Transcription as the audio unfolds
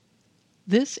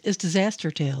This is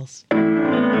Disaster Tales.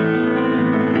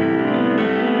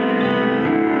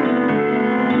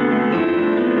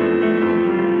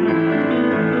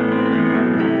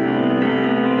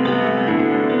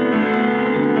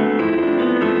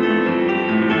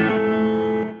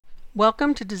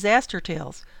 Welcome to Disaster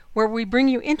Tales, where we bring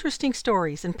you interesting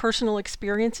stories and personal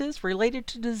experiences related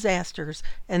to disasters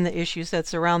and the issues that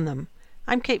surround them.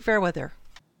 I'm Kate Fairweather.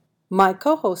 My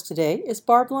co-host today is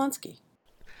Barb Lonsky.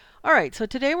 All right, so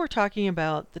today we're talking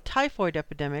about the typhoid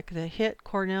epidemic that hit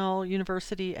Cornell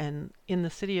University and in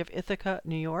the city of Ithaca,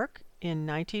 New York in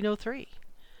 1903.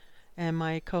 And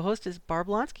my co-host is Barb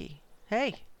Lonsky.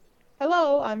 Hey.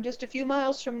 Hello, I'm just a few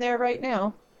miles from there right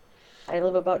now. I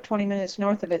live about 20 minutes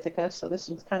north of Ithaca, so this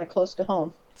is kind of close to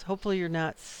home. So hopefully you're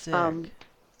not sick.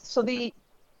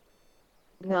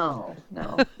 No,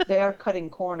 they are cutting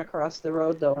corn across the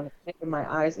road though, and it's making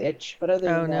my eyes itch. But other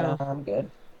than that, I'm good.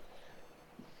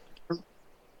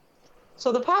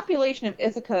 So the population of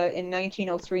Ithaca in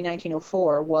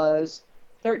 1903-1904 was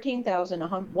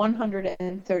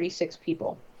 13,136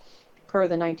 people per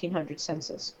the 1900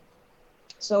 census.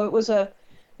 So it was a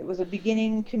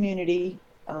beginning community,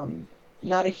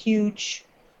 not a huge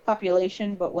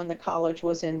population, but when the college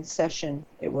was in session,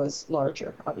 it was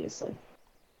larger, obviously.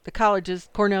 The college is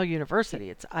Cornell University.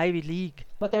 It's Ivy League.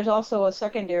 But there's also a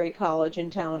secondary college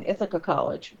in town, Ithaca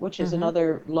College, which is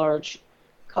another large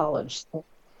college.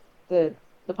 The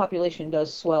population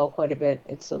does swell quite a bit.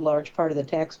 It's a large part of the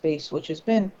tax base, which has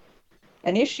been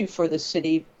an issue for the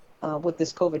city with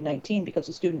this COVID-19 because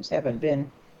the students haven't been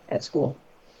at school.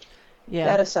 Yeah.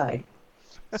 That aside.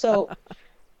 So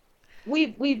we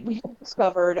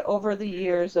discovered over the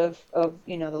years of the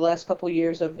last couple of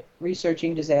years of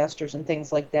researching disasters and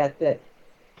things like that, that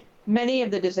many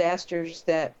of the disasters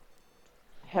that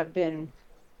have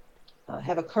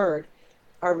occurred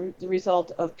are the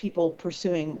result of people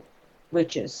pursuing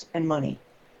riches and money,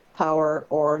 power,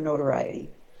 or notoriety.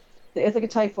 The Ithaca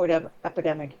typhoid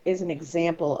epidemic is an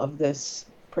example of this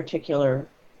particular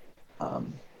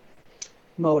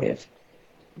motive.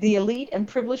 The elite and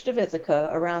privileged of Ithaca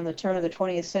around the turn of the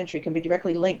 20th century can be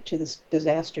directly linked to this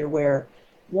disaster where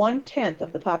 1/10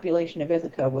 of the population of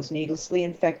Ithaca was needlessly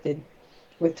infected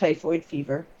with typhoid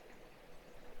fever,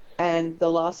 and the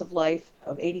loss of life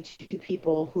of 82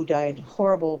 people who died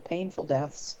horrible, painful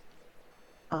deaths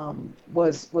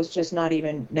was just not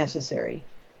even necessary.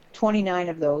 29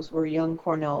 of those were young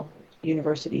Cornell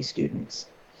University students.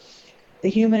 The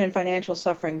human and financial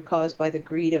suffering caused by the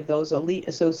greed of those elite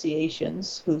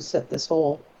associations who set this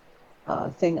whole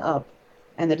thing up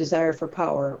and the desire for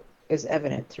power is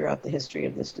evident throughout the history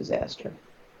of this disaster.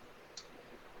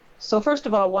 So first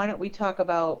of all, why don't we talk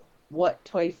about what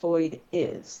typhoid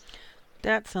is?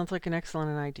 That sounds like an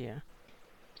excellent idea.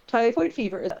 Typhoid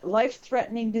fever is a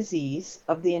life-threatening disease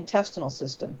of the intestinal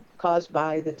system caused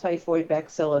by the typhoid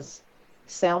bacillus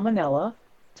Salmonella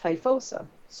typhosa.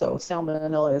 So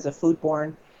Salmonella is a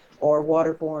foodborne or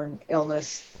waterborne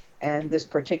illness, and this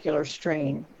particular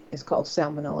strain is called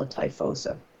Salmonella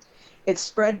typhosa. It's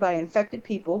spread by infected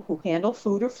people who handle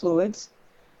food or fluids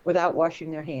without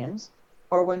washing their hands,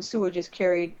 or when sewage is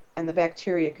carried and the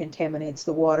bacteria contaminates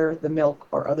the water, the milk,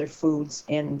 or other foods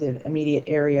in the immediate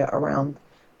area around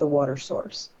the water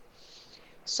source.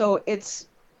 So it's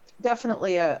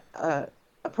definitely a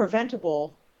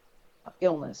preventable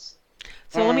illness.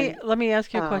 So let me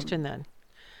ask you a question then.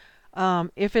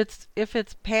 If it's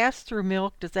passed through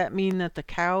milk, does that mean that the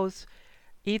cows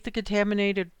eat the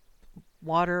contaminated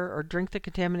water or drink the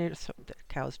contaminated? So the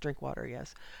cows drink water,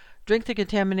 yes. Drink the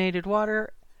contaminated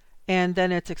water, and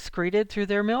then it's excreted through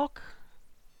their milk,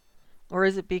 or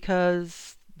is it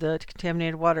because the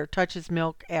contaminated water touches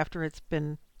milk after it's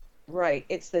been? Right.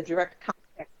 It's the direct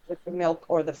contact with the milk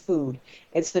or the food.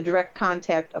 It's the direct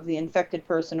contact of the infected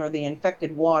person or the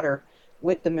infected water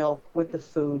with the milk, with the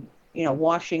food.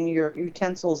 Washing your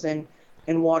utensils in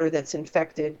water that's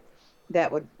infected, that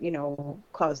would,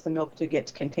 cause the milk to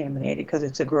get contaminated because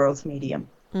it's a growth medium.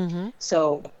 Mm-hmm.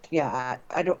 So, yeah,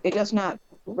 it does not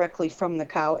directly from the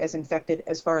cow as infected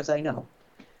as far as I know.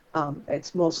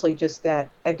 It's mostly just that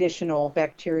additional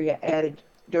bacteria added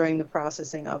during the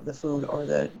processing of the food or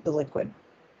the liquid.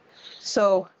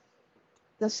 So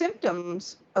the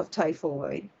symptoms of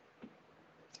typhoid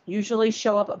usually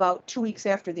show up about 2 weeks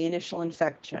after the initial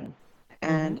infection.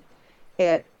 And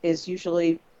it is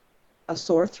usually a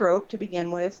sore throat to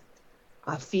begin with,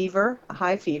 a fever, a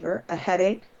high fever, a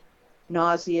headache,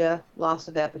 nausea, loss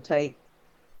of appetite.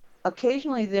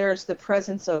 Occasionally there's the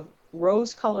presence of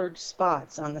rose-colored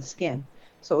spots on the skin.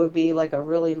 So it would be like a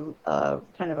really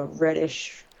kind of a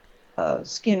reddish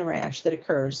skin rash that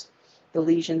occurs. the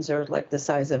lesions are like the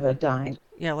size of a dime.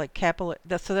 Yeah, like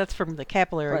that's from the Right.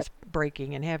 capillaries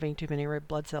breaking and having too many red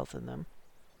blood cells in them.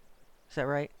 Is that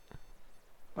right?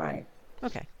 Right.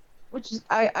 Okay. Which is,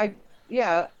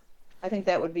 yeah, I think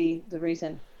that would be the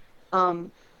reason.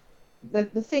 Um, the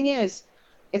thing is,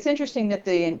 it's interesting that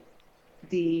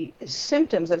the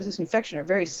symptoms of this infection are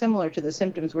very similar to the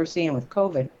symptoms we're seeing with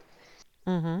COVID.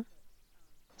 Mm-hmm.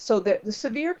 So the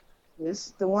severe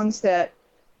cases, the ones that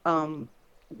um,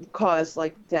 cause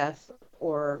like death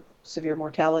or severe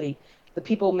mortality, the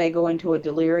people may go into a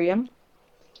delirium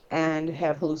and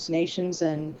have hallucinations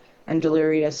and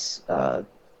delirious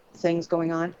things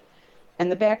going on.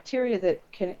 And the bacteria that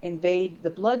can invade the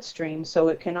bloodstream, so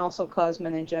it can also cause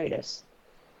meningitis.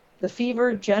 The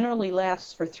fever generally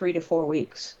lasts for 3 to 4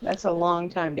 weeks. That's a long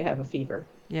time to have a fever.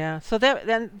 Yeah. So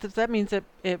that means it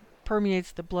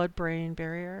permeates the blood-brain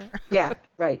barrier. Yeah,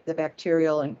 right. The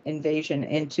bacterial invasion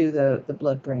into the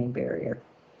blood-brain barrier.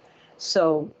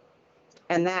 So,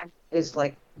 and that is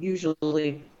like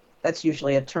that's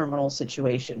usually a terminal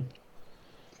situation.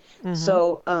 Mm-hmm.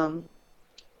 So,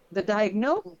 the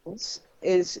diagnosis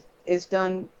is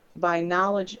done by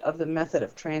knowledge of the method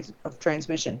of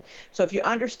transmission. So if you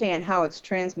understand how it's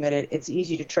transmitted, it's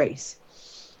easy to trace,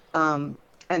 um,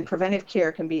 and preventive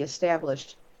care can be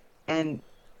established, and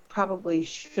probably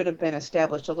should have been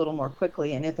established a little more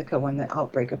quickly in Ithaca when the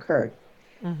outbreak occurred.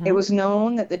 It Mm-hmm. was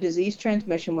known that the disease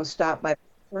transmission was stopped by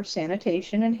proper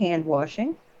sanitation and hand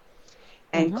washing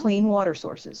and Mm-hmm. clean water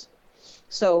sources.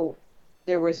 So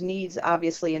there was needs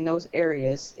obviously in those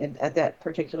areas at that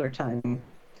particular time.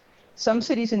 Some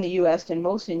cities in the US and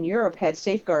most in Europe had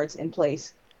safeguards in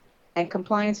place, and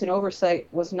compliance and oversight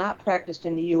was not practiced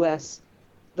in the US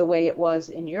the way it was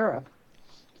in Europe.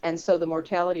 And so the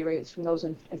mortality rates from those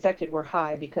infected were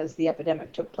high because the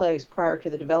epidemic took place prior to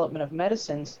the development of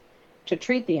medicines to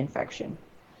treat the infection.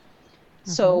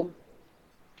 Mm-hmm. So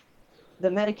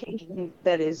the medication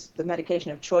that is the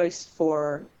medication of choice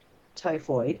for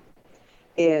typhoid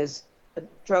is a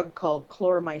drug called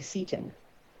chloromycetin,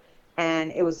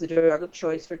 and it was the drug of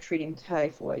choice for treating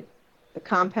typhoid. The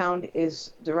compound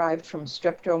is derived from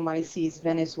Streptomyces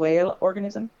venezuela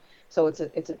organism, so it's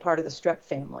a part of the strep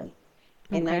family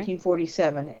in Okay.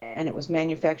 1947, and it was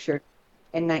manufactured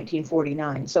in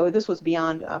 1949. So this was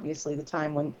beyond obviously the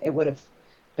time when it would have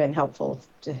been helpful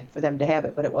for them to have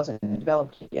it, but it wasn't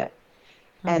developed yet.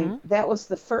 And Mm-hmm. that was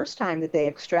the first time that they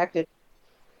extracted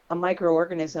a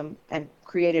microorganism and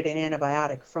created an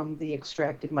antibiotic from the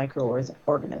extracted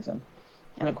microorganism.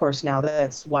 And of course, now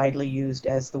that's widely used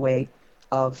as the way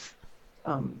of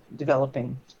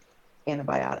developing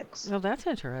antibiotics. Well, that's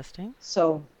interesting.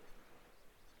 So,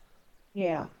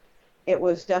 yeah, it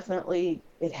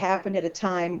happened at a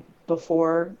time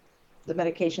before the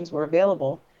medications were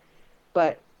available.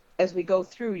 But as we go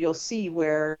through, you'll see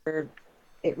where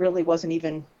it really wasn't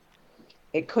even,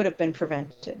 it could have been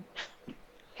prevented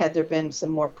had there been some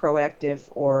more proactive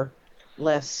or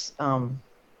less,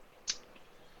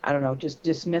 I don't know, just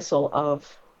dismissal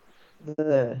of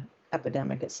the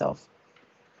epidemic itself.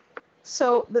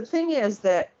 So the thing is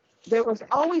that there was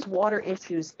always water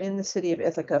issues in the city of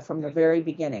Ithaca from the very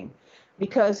beginning,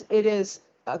 because it is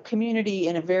a community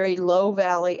in a very low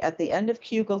valley at the end of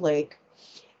Cayuga Lake,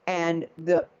 and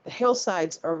the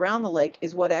hillsides around the lake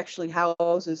is what actually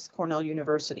houses Cornell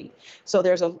University. So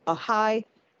there's a high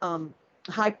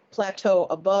plateau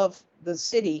above the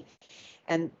city,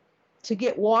 and to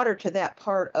get water to that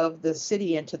part of the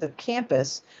city and to the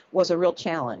campus was a real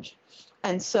challenge.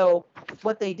 And so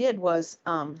what they did was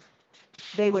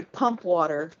they would pump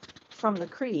water from the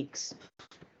creeks.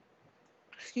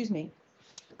 Excuse me.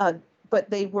 Uh, but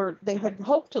they had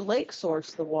hoped to lake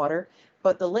source the water,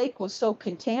 but the lake was so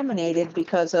contaminated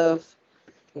because of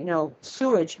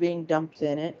sewage being dumped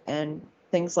in it and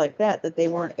things like that that they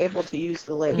weren't able to use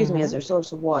the lake, excuse me, as Mm-hmm. their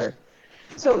source of water.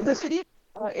 So the city,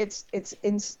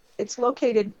 it's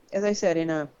located, as I said, in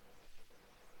a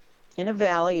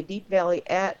valley, a deep valley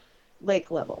at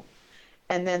lake level,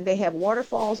 and then they have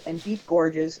waterfalls and deep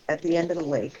gorges at the end of the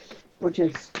lake, which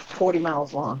is 40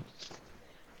 miles long,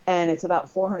 and it's about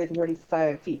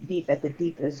 435 feet deep at the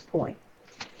deepest point.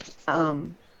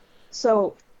 Um,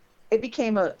 so it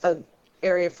became a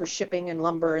area for shipping and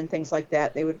lumber and things like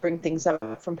that. They would bring things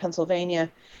up from Pennsylvania,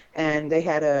 and they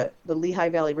had the Lehigh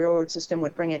Valley Railroad system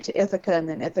would bring it to Ithaca, and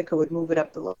then Ithaca would move it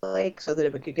up the lake so that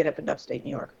it could get up into upstate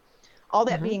New York. All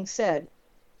that Mm-hmm. being said,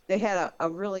 they had a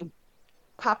really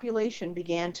population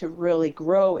began to really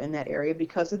grow in that area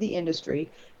because of the industry,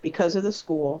 because of the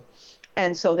school,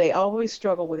 and so they always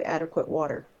struggle with adequate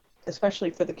water, especially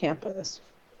for the campus.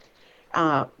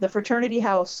 The fraternity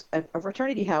house, a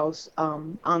fraternity house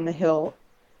on the hill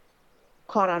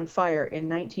caught on fire in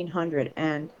 1900,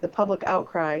 and the public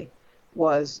outcry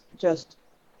was just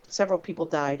several people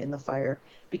died in the fire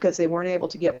because they weren't able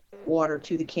to get water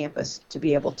to the campus to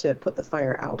be able to put the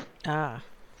fire out. Ah.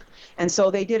 And so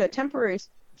they did a temporary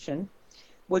solution,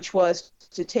 which was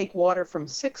to take water from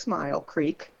 6 Mile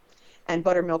Creek and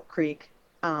Buttermilk Creek,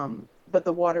 but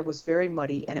the water was very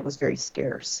muddy and it was very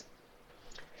scarce.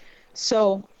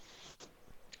 So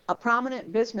a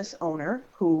prominent business owner,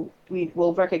 who we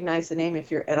will recognize the name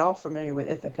if you're at all familiar with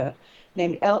Ithaca,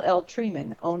 named L.L.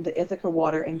 Treman, owned the Ithaca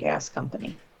Water and Gas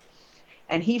Company.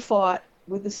 And he fought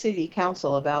with the city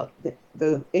council about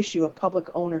the issue of public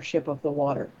ownership of the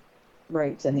water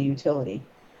rights and the utility.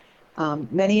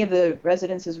 Many of the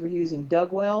residences were using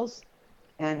dug wells,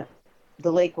 and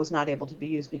the lake was not able to be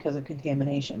used because of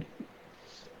contamination.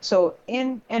 So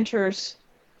in enters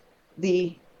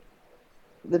the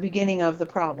beginning of the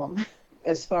problem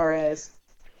as far as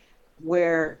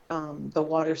where the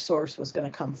water source was going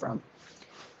to come from.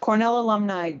 Cornell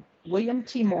alumni William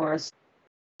T. Morris,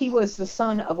 he was the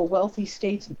son of a wealthy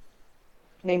statesman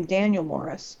named Daniel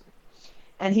Morris,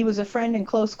 and he was a friend and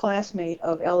close classmate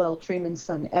of L.L. Treman's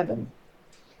son, Eben.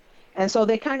 And so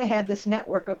they kind of had this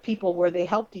network of people where they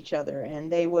helped each other,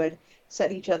 and they would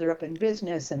set each other up in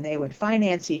business, and they would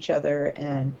finance each other.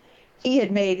 And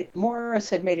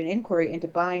Morris had made an inquiry into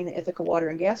buying the Ithaca Water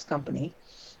and Gas Company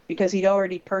because he'd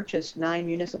already purchased 9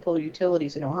 municipal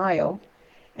utilities in Ohio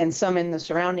and some in the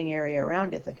surrounding area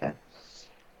around Ithaca.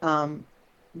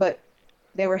 But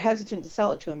they were hesitant to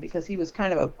sell it to him because he was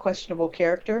kind of a questionable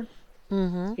character.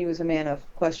 Mm-hmm. He was a man of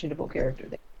questionable character.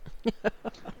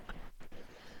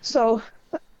 So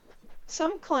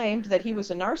some claimed that he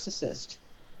was a narcissist.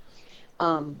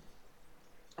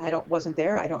 Wasn't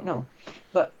there, I don't know.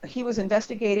 But he was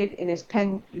investigated in his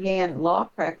Penn Yan law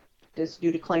practice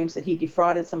due to claims that he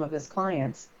defrauded some of his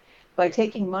clients by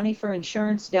taking money for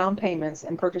insurance down payments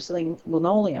and purchasing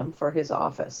linoleum for his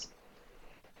office.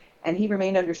 And he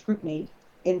remained under scrutiny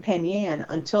in Penn Yan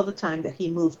until the time that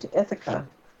he moved to Ithaca.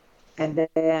 And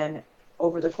then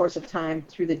over the course of time,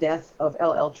 through the death of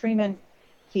L.L. Treman,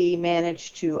 he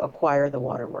managed to acquire the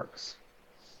waterworks.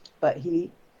 But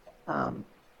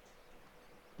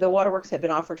the waterworks had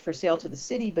been offered for sale to the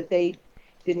city, but they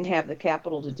didn't have the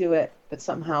capital to do it. But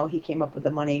somehow he came up with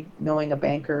the money, knowing a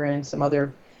banker and some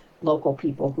other local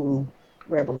people who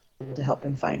were able to help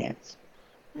him finance.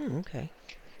 Okay.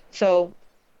 So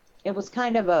it was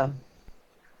kind of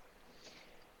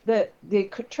the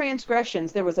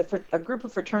transgressions. There was a group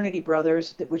of fraternity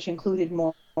brothers which included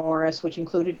Morris, which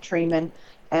included Treman,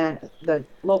 and the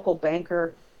local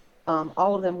banker.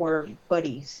 All of them were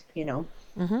buddies,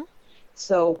 Mm-hmm.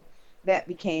 So that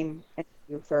became an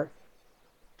issue for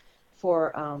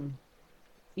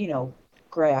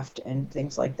graft and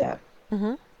things like that,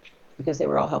 Mm-hmm. because they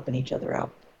were all helping each other out.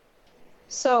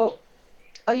 So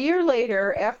a year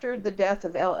later, after the death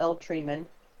of L.L. Treman,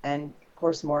 and of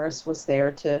course Morris was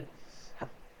there to,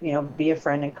 be a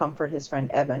friend and comfort his friend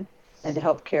Eben, and to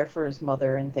help care for his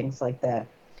mother and things like that.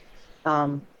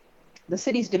 The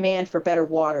city's demand for better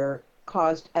water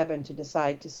caused Eben to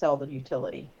decide to sell the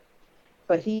utility.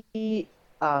 But he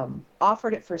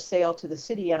offered it for sale to the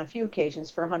city on a few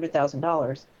occasions for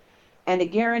 $100,000 and a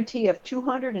guarantee of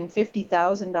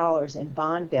 $250,000 in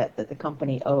bond debt that the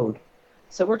company owed.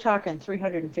 So we're talking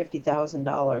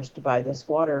 $350,000 to buy this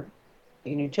water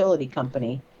and utility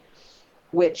company,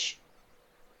 which,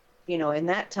 in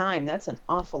that time, that's an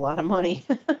awful lot of money.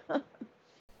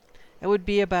 It would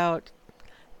be about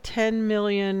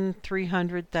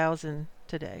 10,300,000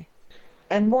 today.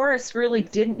 And Morris really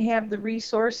didn't have the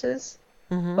resources,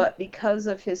 Mm-hmm. but because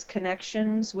of his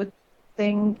connections with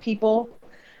people,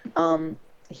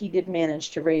 he did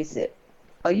manage to raise it.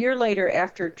 A year later,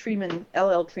 after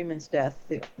L.L. Treman's death,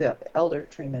 the elder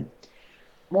Treman,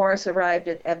 Morris arrived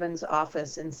at Eben's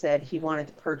office and said he wanted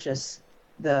to purchase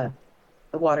the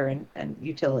water and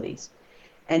utilities.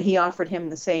 And he offered him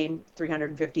the same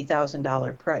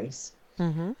 $350,000 price.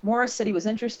 Mm-hmm. Morris said he was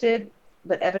interested,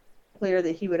 but Eben made it clear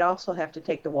that he would also have to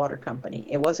take the water company.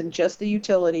 It wasn't just the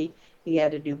utility. He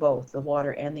had to do both, the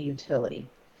water and the utility.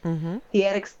 Mm-hmm.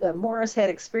 Morris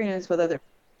had experience with other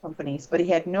companies, but he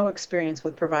had no experience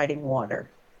with providing water.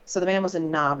 So the man was a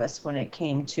novice when it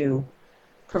came to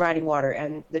providing water.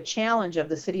 And the challenge of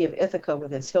the city of Ithaca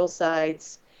with its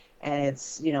hillsides and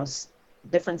its,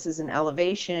 differences in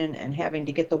elevation and having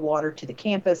to get the water to the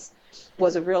campus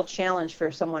was a real challenge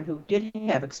for someone who didn't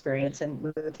have experience. And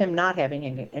with him not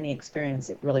having any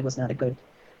experience, it really was not a good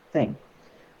thing.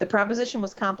 The proposition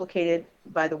was complicated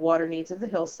by the water needs of the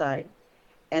hillside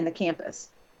and the campus.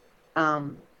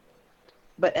 But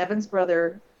Eben's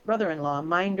brother, brother-in-law,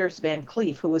 Minders Van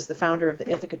Cleef, who was the founder of the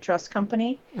Ithaca Trust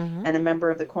Company Mm-hmm. and a member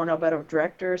of the Cornell Board of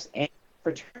Directors and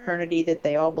fraternity that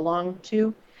they all belonged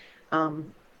to.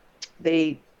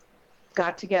 They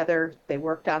got together, they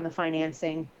worked on the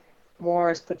financing.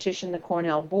 Morris petitioned the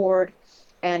Cornell board,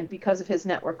 and because of his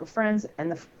network of friends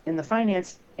and in the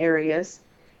finance areas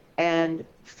and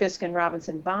Fisk and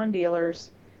Robinson bond dealers,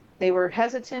 they were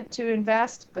hesitant to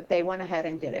invest, but they went ahead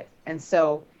and did it. And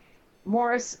so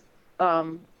Morris,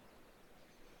 the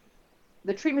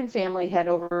Treatment family had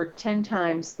over 10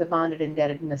 times the bonded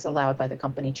indebtedness allowed by the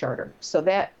company charter. So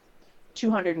that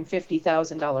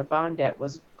 $250,000 bond debt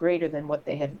was greater than what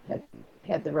they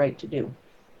had the right to do.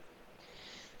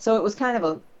 So it was kind of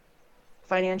a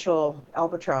financial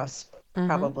albatross,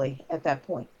 probably, at that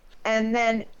point. And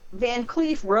then Van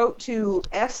Cleef wrote to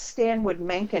S. Stanwood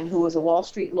Mencken, who was a Wall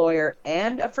Street lawyer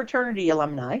and a fraternity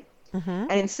alumni,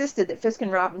 and insisted that Fisk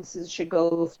and Robinson should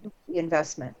go through the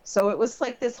investment. So it was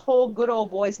like this whole good old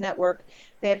boys network.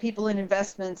 They had people in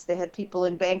investments, they had people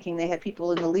in banking, they had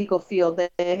people in the legal field,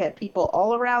 they had people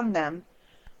all around them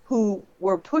who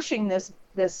were pushing this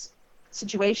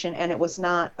situation, and it was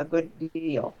not a good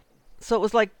deal. So it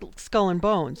was like Skull and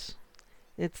Bones.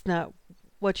 It's not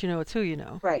what you know, it's who you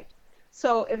know. Right.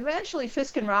 So eventually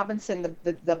Fisk and Robinson,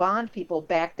 the bond people,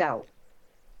 backed out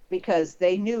because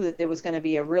they knew that there was going to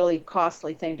be a really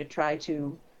costly thing to try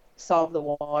to solve the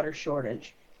water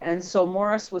shortage. And so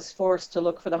Morris was forced to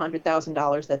look for the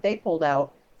 $100,000 that they pulled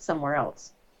out somewhere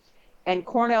else. And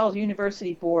Cornell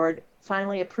University Board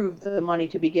finally approved the money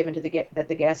to be given to that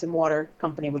the gas and water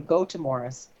company would go to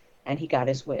Morris, and he got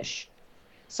his wish.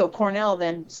 So Cornell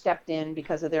then stepped in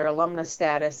because of their alumnus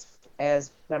status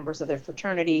as members of their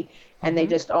fraternity, and they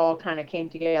just all kind of came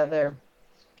together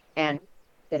and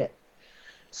did it.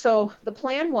 So the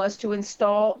plan was to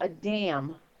install a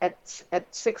dam at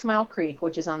 6 Mile Creek,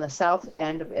 which is on the south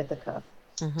end of Ithaca,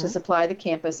 to supply the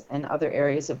campus and other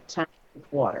areas of town with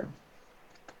water.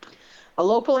 A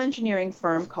local engineering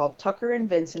firm called Tucker and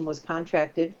Vinson was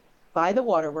contracted by the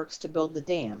waterworks to build the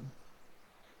dam.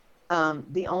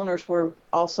 The owners were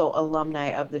also alumni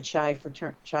of the Chi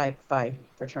Phi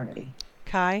fraternity.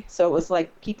 Chi? So it was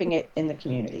like keeping it in the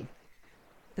community.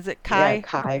 Is it Chi? Yeah,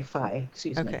 Chi Phi,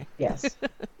 excuse me. Okay. Yes.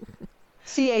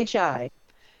 CHI.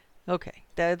 Okay.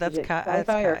 That's Is it Chi. Chi That's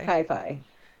Phi or Chi. Chi Phi?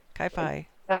 Chi Phi.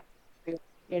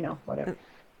 You know, whatever.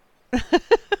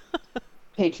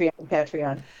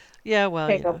 Patreon. Yeah,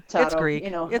 well, you know, it's Potato, Greek.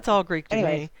 you know. It's all Greek to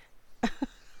Anyways. me.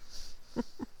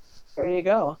 There you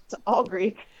go. It's all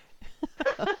Greek.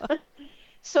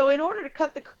 So in order to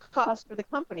cut the cost for the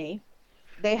company,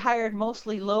 they hired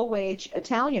mostly low-wage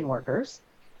Italian workers,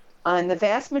 and the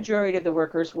vast majority of the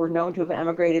workers were known to have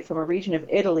emigrated from a region of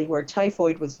Italy where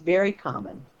typhoid was very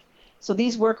common. So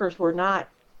these workers were not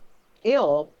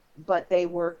ill, but they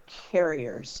were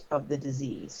carriers of the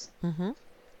disease.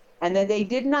 And then they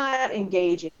did not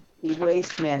engage in the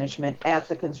waste management at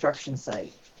the construction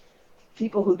site.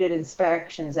 People who did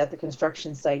inspections at the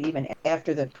construction site, even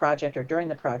after the project or during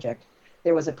the project,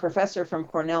 there was a professor from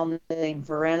Cornell named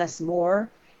Varanus Moore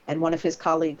and one of his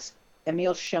colleagues,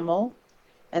 Emil Schimmel,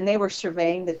 and they were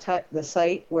surveying the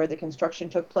site where the construction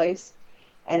took place.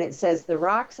 And it says the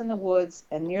rocks in the woods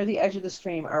and near the edge of the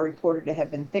stream are reported to have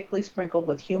been thickly sprinkled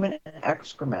with human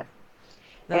excrement.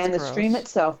 That's and the gross. stream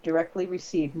itself directly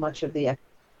received much of the.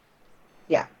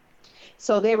 Yeah.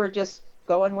 So they were just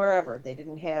going wherever. They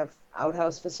didn't have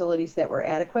outhouse facilities that were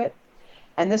adequate.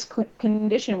 And this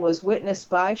condition was witnessed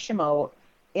by Chameau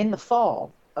in the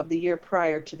fall of the year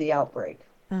prior to the outbreak.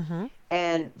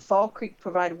 And Fall Creek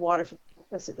provided water for the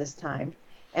campus at this time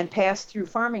and passed through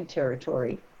farming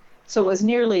territory. So it was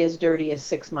nearly as dirty as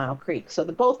 6 Mile Creek. So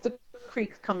both the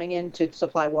creeks coming in to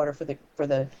supply water for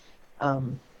the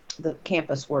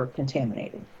campus were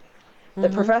contaminated. The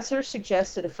professor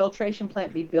suggested a filtration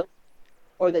plant be built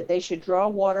or that they should draw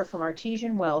water from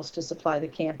artesian wells to supply the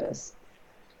campus.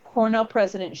 Cornell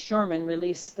President Schurman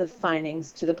released the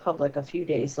findings to the public a few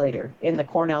days later in the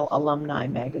Cornell Alumni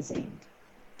magazine.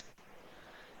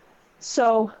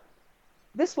 So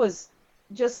this was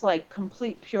just like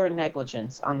complete pure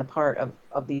negligence on the part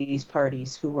of these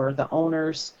parties who were the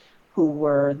owners, who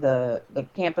were the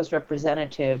campus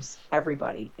representatives,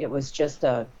 everybody. It was just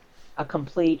a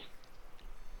complete,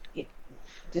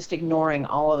 just ignoring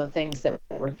all of the things that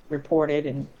were reported.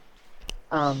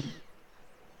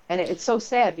 And it's so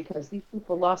sad because these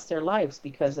people lost their lives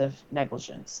because of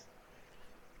negligence.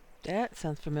 That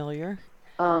sounds familiar.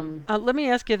 Let Let me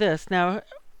ask you this. Now,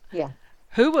 yeah.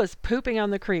 who was pooping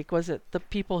on the creek? Was it the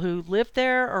people who lived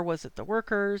there, or was it the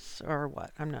workers, or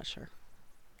what? I'm not sure.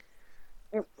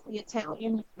 The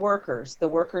Italian workers, the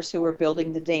workers who were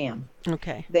building the dam,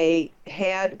 Okay. they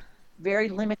had very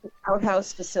limited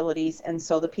outhouse facilities, and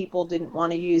so the people didn't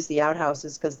want to use the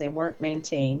outhouses because they weren't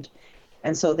maintained,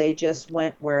 and so they just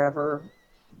went wherever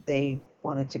they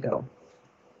wanted to go,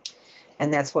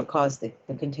 and that's what caused the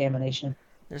contamination.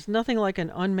 There's nothing like an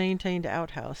unmaintained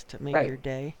outhouse to make Right. your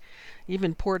day.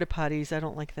 Even porta potties, I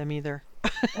don't like them either.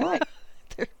 Right.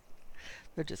 they're,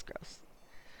 they're just gross.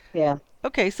 Yeah.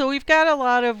 Okay, so we've got a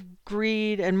lot of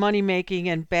greed and money making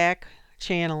and back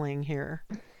channeling here.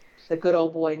 The good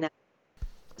old boy. Now.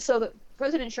 So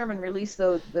President Sherman released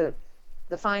the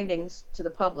findings to the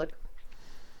public,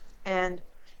 and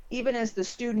even as the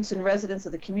students and residents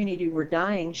of the community were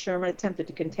dying, Sherman attempted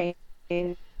to contain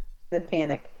the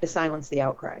panic to silence the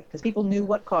outcry because people knew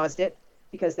what caused it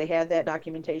because they had that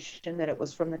documentation that it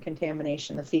was from the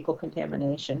contamination, the fecal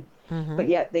contamination, Mm-hmm. but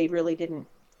yet they really didn't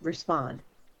respond.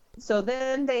 So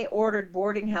then they ordered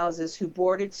boarding houses who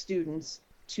boarded students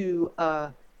to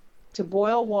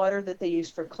boil water that they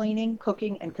used for cleaning,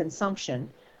 cooking, and consumption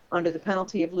under the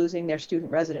penalty of losing their student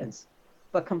residence.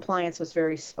 But compliance was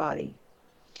very spotty.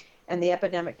 And the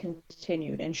epidemic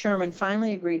continued. And Sherman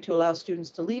finally agreed to allow students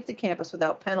to leave the campus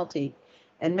without penalty,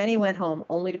 and many went home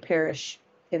only to perish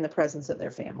in the presence of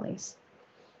their families.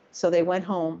 So they went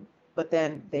home, but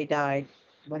then they died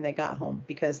when they got home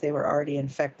because they were already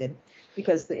infected,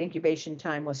 because the incubation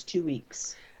time was 2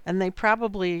 weeks. And they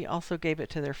probably also gave it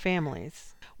to their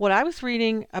families. What I was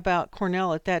reading about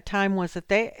Cornell at that time was that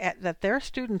that their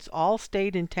students all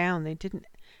stayed in town. They didn't.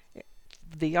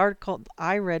 The article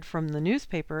I read from the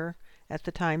newspaper at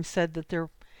the time said that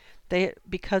they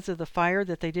because of the fire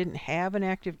that they didn't have an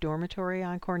active dormitory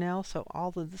on Cornell, so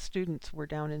all of the students were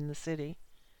down in the city.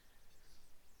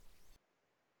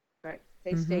 Right.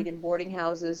 They Mhm. stayed in boarding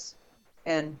houses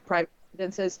and private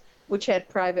residences, which had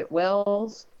private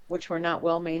wells, which were not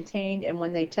well maintained. And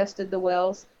when they tested the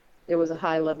wells, there was a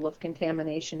high level of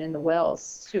contamination in the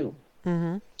wells, too.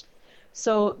 Mhm.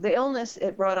 So the illness,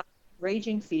 it brought on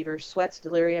raging fever, sweats,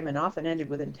 delirium, and often ended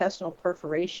with intestinal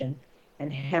perforation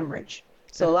and hemorrhage.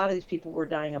 So a Ugh. lot of these people were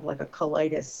dying of like a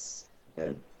colitis,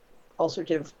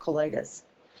 ulcerative colitis.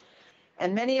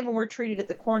 And many of them were treated at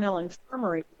the Cornell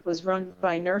Infirmary, which was run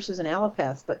by nurses and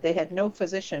allopaths, but they had no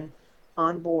physician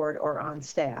on board or on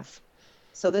staff.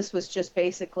 So this was just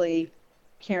basically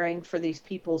caring for these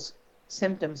people's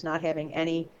symptoms, not having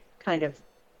any kind of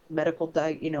medical,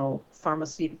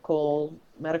 pharmaceutical,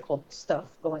 medical stuff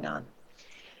going on.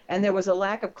 And there was a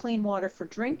lack of clean water for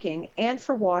drinking and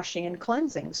for washing and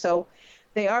cleansing. So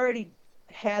they already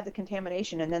had the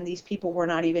contamination, and then these people were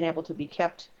not even able to be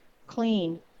kept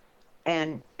clean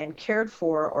and cared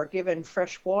for or given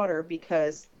fresh water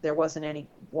because there wasn't any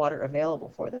water available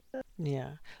for them.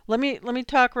 Yeah. Let me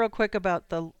talk real quick about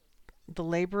the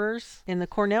laborers in the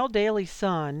Cornell Daily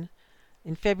Sun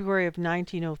in February of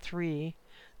 1903.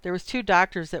 There was two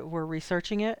doctors that were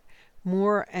researching it,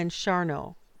 Moore and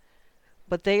Charnow.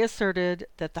 But they asserted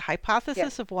that the Yeah,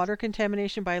 hypothesis of water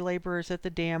contamination by laborers at the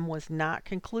dam was not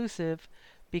conclusive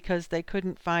because they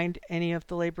couldn't find any of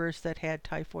the laborers that had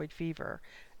typhoid fever.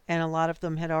 And a lot of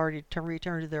them had already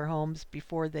returned to their homes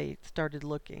before they started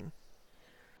looking.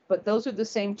 but those are the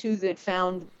same two that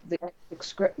found the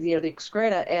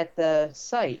excreta at the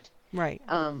site, Right.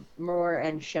 Moore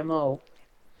and Chameau.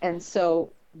 And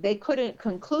so they couldn't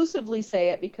conclusively say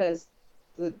it because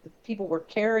the people were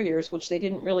carriers, which they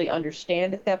didn't really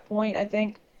understand at that point, I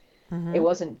think. It Mhm.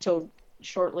 wasn't until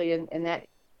shortly in that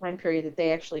time period that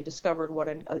they actually discovered what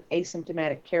an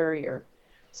asymptomatic carrier,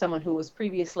 someone who was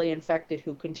previously infected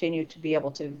who continued to be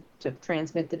able to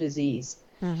transmit the disease.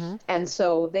 Mhm. And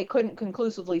so they couldn't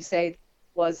conclusively say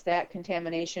was that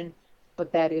contamination,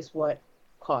 but that is what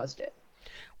caused it.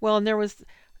 Well, and there was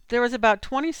about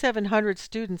 2,700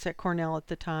 students at Cornell at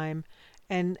the time,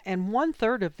 and one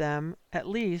third of them, at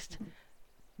least,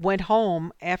 went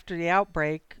home after the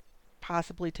outbreak,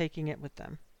 possibly taking it with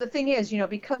them. The thing is,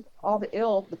 because all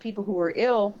the people who were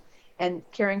ill and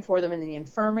caring for them in the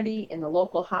infirmary, in the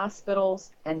local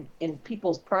hospitals, and in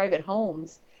people's private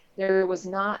homes, there was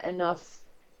not enough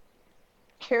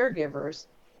caregivers.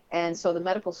 And so the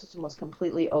medical system was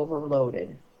completely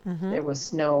overloaded. Mhm. There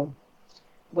was no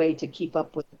way to keep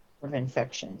up with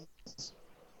infections,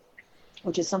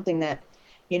 which is something that,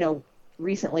 you know,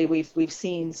 recently we've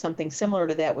seen something similar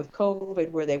to that with COVID,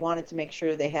 where they wanted to make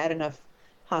sure they had enough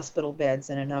hospital beds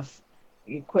and enough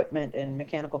equipment and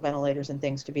mechanical ventilators and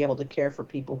things to be able to care for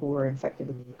people who were infected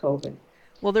with COVID.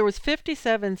 Well, there was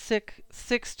 57 sick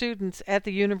students at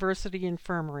the university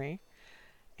infirmary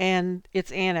and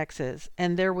its annexes,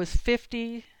 and there was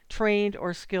 50 trained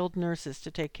or skilled nurses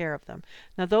to take care of them.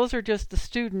 Now, those are just the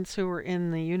students who were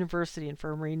in the university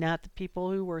infirmary, not the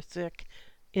people who were sick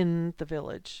in the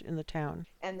village, in the town.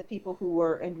 And the people who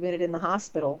were admitted in the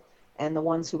hospital and the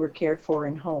ones who were cared for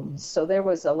in homes. So there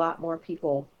was a lot more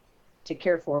people to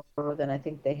care for than I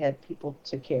think they had people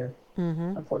to care,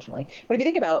 unfortunately. But if you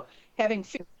think about having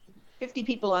 50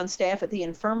 people on staff at the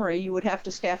infirmary, you would have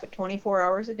to staff it 24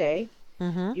 hours a day.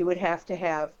 You would have to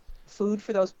have food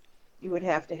for those. You would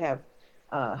have to have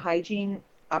hygiene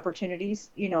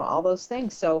opportunities, all those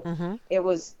things. So it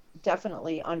was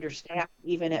definitely understaffed,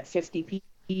 even at 50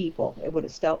 people. It would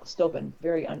have still been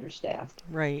very understaffed.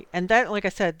 Right. And that, like I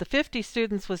said, the 50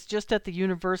 students was just at the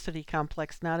university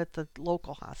complex, not at the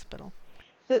local hospital.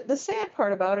 The sad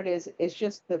part about it is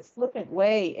just the flippant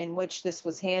way in which this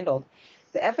was handled.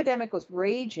 The epidemic was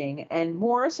raging, and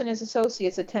Morris and his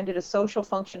associates attended a social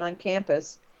function on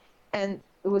campus, and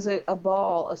it was a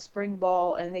spring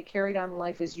ball, and they carried on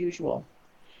life as usual.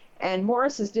 And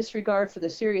Morris's disregard for the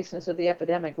seriousness of the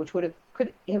epidemic, which could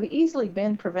have easily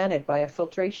been prevented by a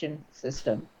filtration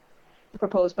system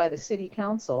proposed by the city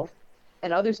council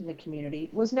and others in the community,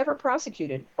 was never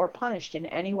prosecuted or punished in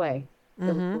any way.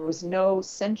 There was no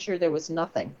censure, there was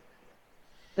nothing.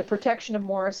 The protection of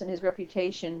Morris and his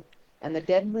reputation and the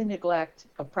deadly neglect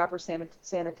of proper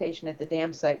sanitation at the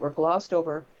dam site were glossed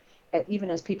over,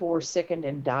 even as people were sickened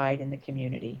and died in the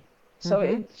community. So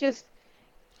it's just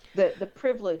the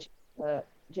privilege,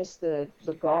 just the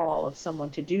gall of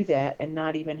someone to do that and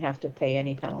not even have to pay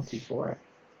any penalty for it.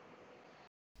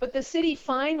 But the city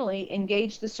finally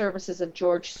engaged the services of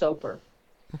George Soper.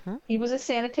 He was a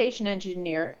sanitation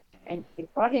engineer, and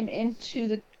it brought him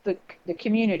into the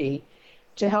community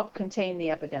to help contain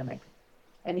the epidemic.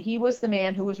 And he was the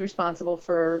man who was responsible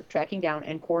for tracking down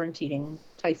and quarantining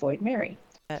Typhoid Mary.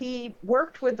 He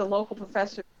worked with the local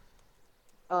professor,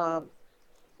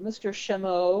 Mr.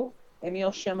 Chameau,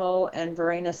 Emile Chameau, and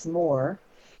Varenus Moore,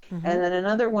 and then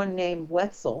another one named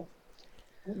Wetzel,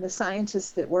 the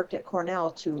scientists that worked at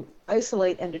Cornell to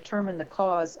isolate and determine the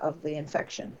cause of the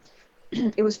infection.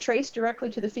 It was traced directly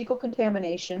to the fecal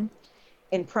contamination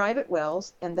in private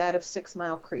wells and that of 6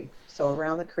 Mile Creek, so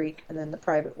around the creek and then the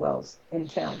private wells in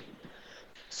town.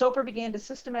 Soper began to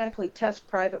systematically test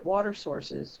private water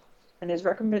sources, and his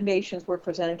recommendations were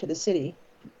presented to the city.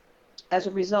 As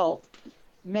a result,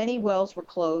 many wells were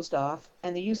closed off,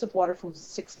 and the use of water from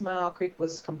 6 Mile Creek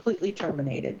was completely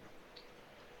terminated.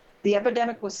 The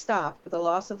epidemic was stopped, but the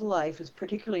loss of life,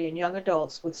 particularly in young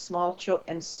adults with small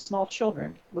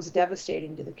children, was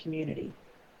devastating to the community.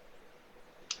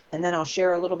 And then I'll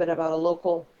share a little bit about a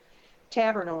local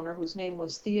tavern owner whose name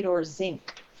was Theodore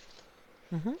Zink.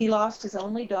 He lost his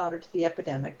only daughter to the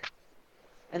epidemic,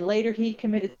 and later he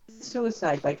committed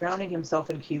suicide by drowning himself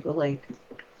in Cuba Lake.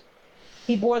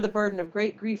 He bore the burden of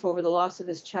great grief over the loss of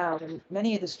his child and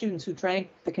many of the students who drank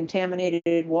the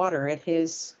contaminated water at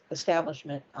his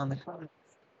establishment on the common.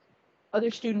 Other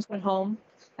students went home,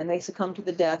 and they succumbed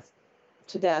to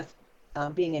death,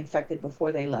 being infected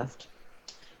before they left.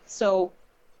 So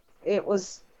it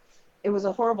was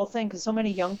a horrible thing, because so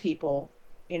many young people,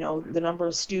 the number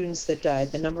of students that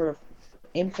died, the number of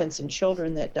infants and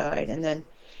children that died, and then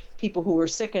people who were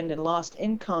sickened and lost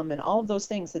income and all of those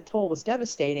things, the toll was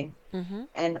devastating,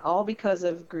 and all because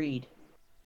of greed.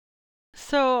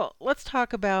 So let's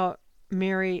talk about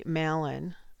Mary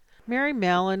Mallon. Mary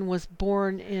Mallon was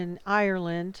born in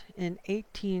Ireland in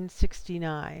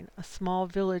 1869, a small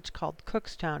village called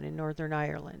Cookstown in Northern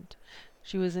Ireland.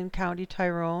 She was in County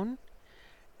Tyrone,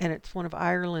 and it's one of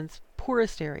Ireland's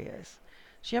poorest areas.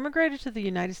 She emigrated to the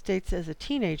United States as a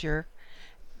teenager,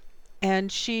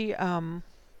 and she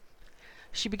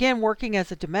began working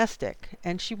as a domestic,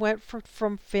 and she went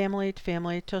from family to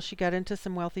family till she got into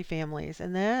some wealthy families,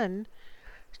 and then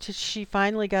she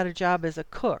finally got a job as a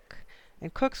cook.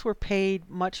 And cooks were paid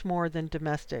much more than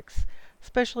domestics,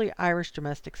 especially Irish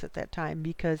domestics at that time,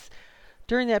 because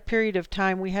during that period of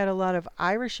time we had a lot of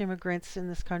Irish immigrants in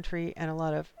this country and a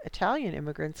lot of Italian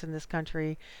immigrants in this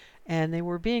country, and they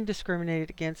were being discriminated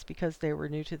against because they were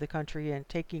new to the country and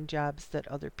taking jobs that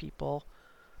other people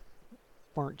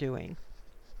weren't doing.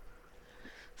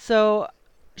 So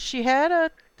she had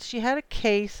a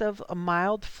case of a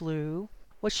mild flu.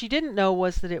 What she didn't know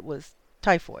was that it was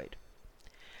typhoid.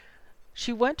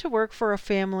 She went to work for a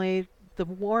family, the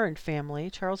Warren family,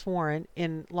 Charles Warren,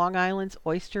 in Long Island's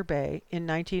Oyster Bay in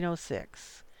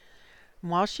 1906. And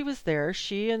while she was there,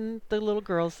 she and the little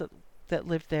girls that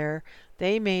lived there,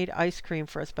 they made ice cream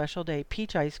for a special day,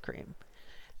 peach ice cream.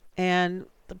 And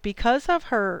because of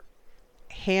her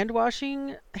hand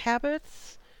washing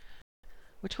habits,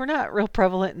 which were not real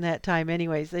prevalent in that time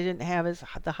anyways. They didn't have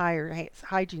the higher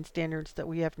hygiene standards that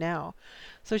we have now.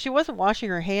 So she wasn't washing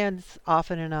her hands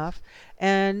often enough,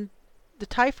 and the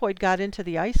typhoid got into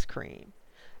the ice cream.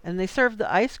 And they served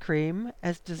the ice cream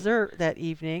as dessert that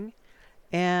evening,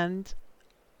 and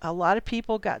a lot of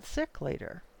people got sick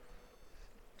later.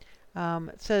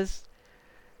 It says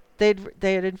they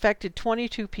had infected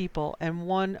 22 people, and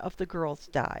one of the girls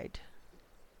died.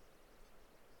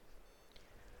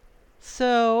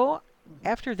 So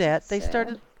after that, they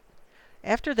started. Sad.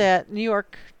 After that, New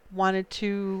York wanted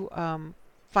to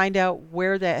find out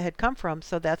where that had come from,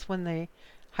 so that's when they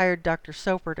hired Dr.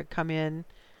 Soper to come in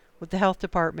with the health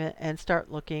department and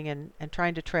start looking and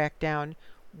trying to track down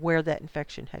where that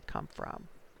infection had come from.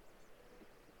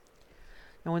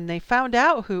 And when they found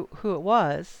out who it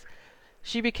was,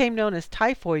 she became known as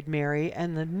Typhoid Mary,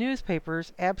 and the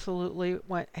newspapers absolutely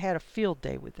had a field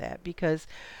day with that because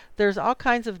there's all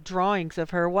kinds of drawings of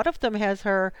her. One of them has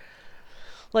her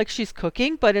like she's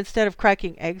cooking, but instead of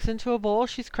cracking eggs into a bowl,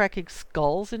 she's cracking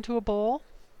skulls into a bowl.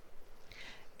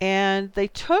 And they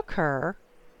took her,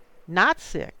 not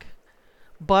sick,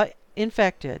 but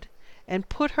infected, and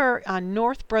put her on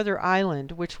North Brother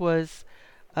Island, which was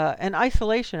an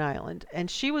isolation island.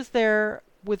 And she was there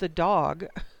with a dog,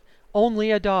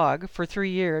 only a dog, for 3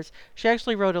 years. She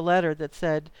actually wrote a letter that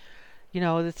said, you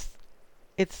know,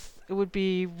 it would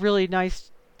be really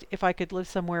nice if I could live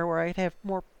somewhere where I'd have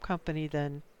more company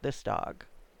than this dog.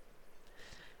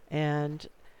 And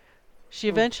she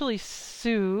eventually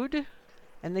sued,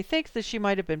 and they think that she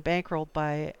might have been bankrolled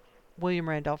by William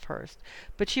Randolph Hearst.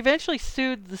 But she eventually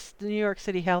sued the New York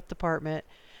City Health Department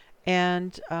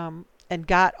and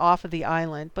got off of the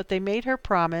island. But they made her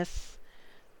promise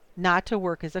not to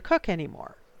work as a cook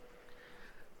anymore.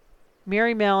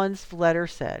 Mary Mallon's letter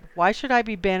said, "Why should I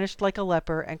be banished like a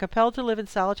leper and compelled to live in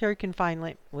solitary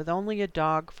confinement with only a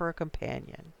dog for a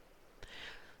companion?"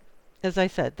 As I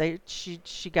said,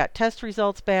 she got test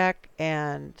results back,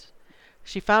 and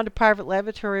she found a private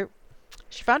laboratory.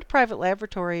 She found a private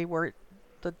laboratory where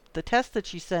the test that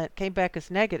she sent came back as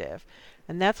negative,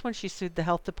 and that's when she sued the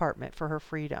health department for her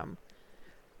freedom.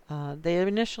 They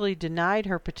initially denied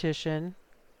her petition,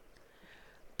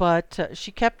 but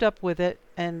she kept up with it,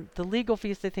 and the legal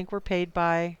fees, they think, were paid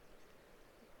by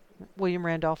William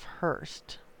Randolph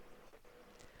Hearst.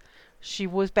 She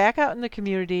was back out in the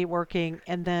community working,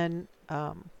 and then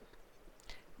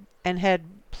and had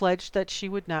pledged that she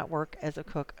would not work as a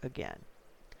cook again.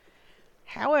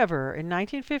 However, in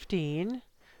 1915,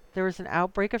 there was an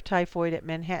outbreak of typhoid at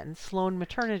Manhattan's Sloan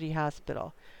Maternity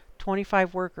Hospital,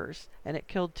 25 workers, and it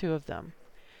killed 2 of them.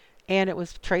 And it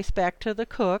was traced back to the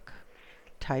cook,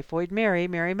 Typhoid Mary,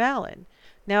 Mary Mallon.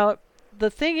 Now, the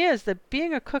thing is that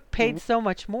being a cook paid so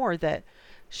much more that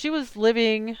she was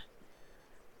living.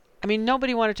 I mean,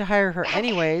 nobody wanted to hire her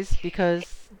anyways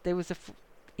because there was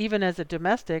even as a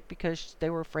domestic, because they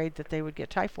were afraid that they would get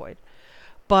typhoid.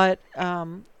 But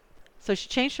so she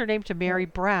changed her name to Mary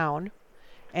Brown,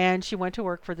 and she went to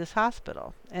work for this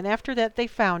hospital. And after that, they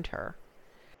found her.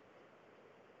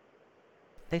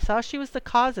 They saw she was the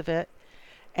cause of it,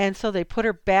 and so they put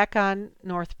her back on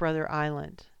North Brother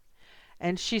Island.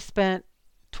 And she spent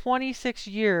 26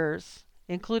 years,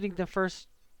 including the first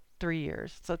 3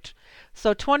 years.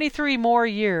 So 23 more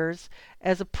years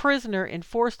as a prisoner in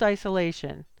forced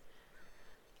isolation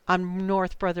on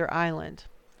North Brother Island.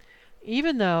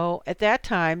 Even though at that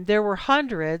time there were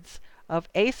hundreds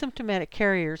of asymptomatic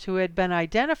carriers who had been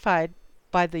identified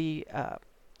by the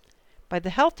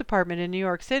health department in New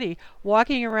York City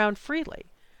walking around freely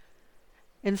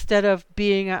instead of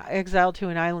being exiled to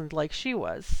an island like she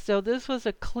was. So this was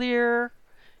a clear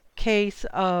case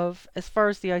of, as far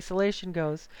as the isolation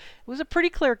goes, it was a pretty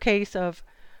clear case of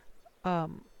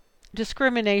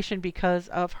discrimination because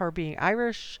of her being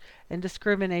Irish and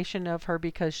discrimination of her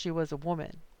because she was a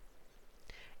woman.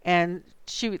 And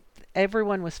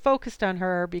everyone was focused on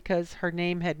her because her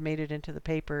name had made it into the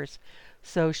papers.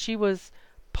 So she was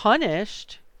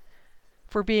punished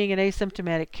for being an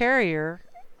asymptomatic carrier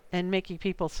and making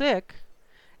people sick,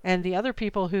 and the other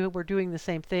people who were doing the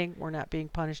same thing were not being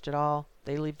punished at all.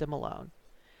 They leave them alone.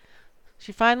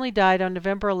 She finally died on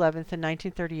November 11th in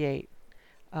 1938,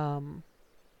 and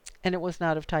it was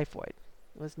not of typhoid.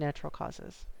 It was natural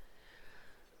causes.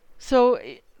 So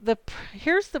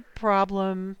here's the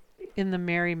problem in the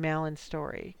Mary Mallon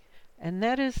story, and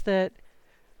that is that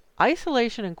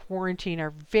isolation and quarantine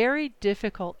are very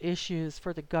difficult issues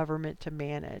for the government to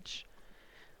manage,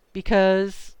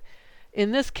 because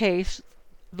in this case,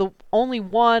 the only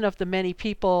one of the many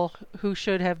people who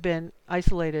should have been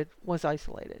isolated was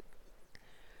isolated.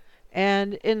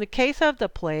 And in the case of the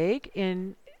plague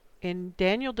in in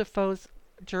Daniel Defoe's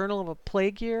Journal of a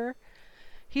Plague Year,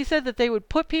 he said that they would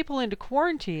put people into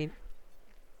quarantine.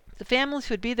 The families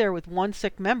would be there with one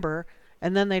sick member,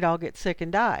 and then they'd all get sick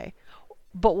and die.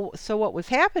 But so what was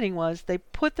happening was they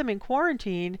put them in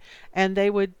quarantine, and they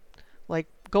would like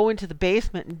go into the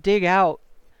basement and dig out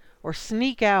or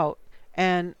sneak out,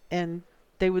 and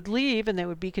they would leave and they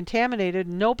would be contaminated.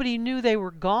 Nobody knew they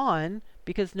were gone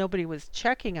because nobody was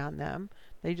checking on them.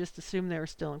 They just assumed they were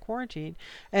still in quarantine,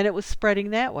 and it was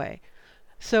spreading that way.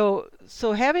 So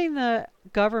having the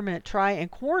government try and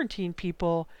quarantine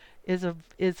people is a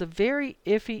very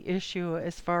iffy issue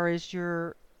as far as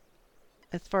your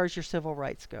civil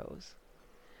rights goes.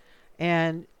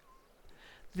 And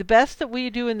the best that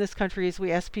we do in this country is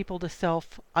we ask people to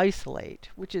self-isolate,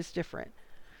 which is different,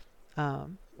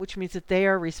 which means that they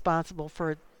are responsible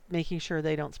for making sure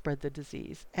they don't spread the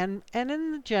disease. And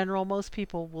in the general, most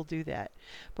people will do that.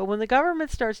 But when the government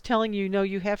starts telling you, no,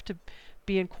 you have to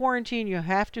be in quarantine, you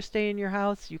have to stay in your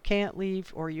house, you can't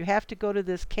leave, or you have to go to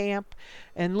this camp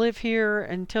and live here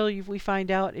until we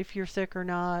find out if you're sick or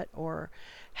not, or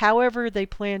however they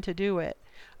plan to do it.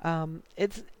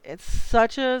 It's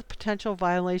such a potential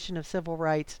violation of civil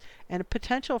rights and a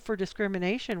potential for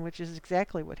discrimination, which is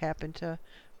exactly what happened to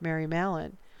Mary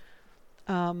Mallon.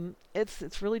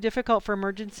 It's really difficult for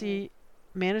emergency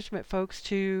management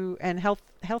folks and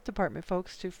health department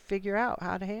folks to figure out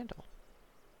how to handle.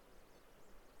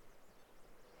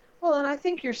 Well, and I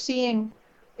think you're seeing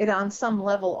it on some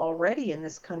level already in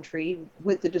this country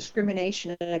with the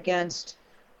discrimination against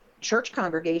church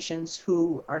congregations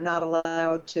who are not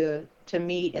allowed to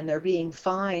meet, and they're being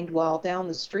fined, while down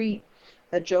the street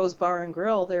at Joe's Bar and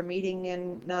Grill they're meeting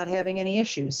and not having any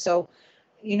issues. So,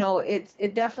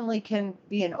 it definitely can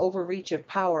be an overreach of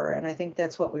power, and I think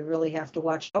that's what we really have to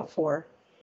watch out for.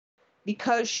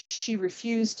 Because she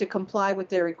refused to comply with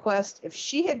their request, if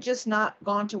she had just not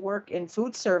gone to work in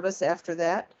food service after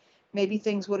that, maybe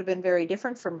things would have been very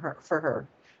different for her,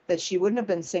 that she wouldn't have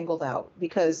been singled out,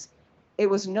 because it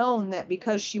was known that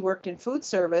because she worked in food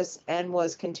service and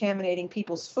was contaminating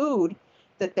people's food,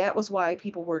 that was why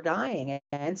people were dying.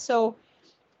 And so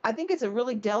I think it's a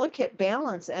really delicate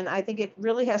balance, and I think it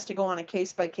really has to go on a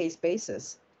case-by-case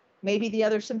basis. Maybe the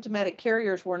other symptomatic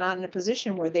carriers were not in a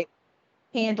position where they were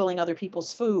handling other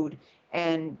people's food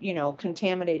and,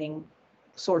 contaminating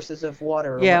sources of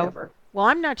water or whatever. Well,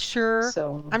 I'm not sure.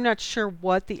 So I'm not sure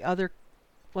what the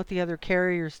other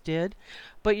carriers did,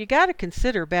 but you got to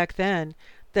consider back then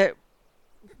that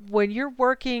when you're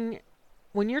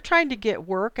trying to get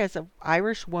work as an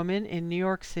Irish woman in New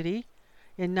York City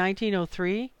in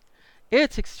 1903,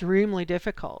 it's extremely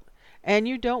difficult, and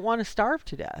you don't want to starve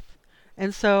to death.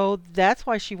 And so that's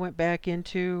why she went back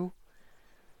into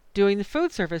doing the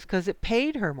food service, because it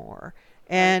paid her more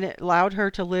and it allowed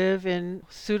her to live in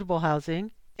suitable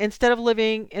housing instead of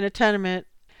living in a tenement,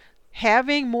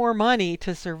 having more money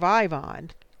to survive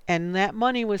on, and that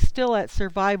money was still at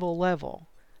survival level.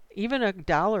 Even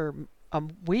 $1 a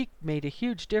week made a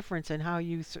huge difference in how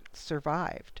you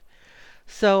survived.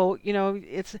 So,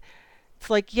 it's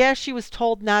like, yes, she was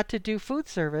told not to do food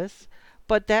service,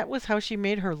 but that was how she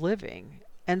made her living.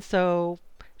 And so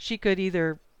she could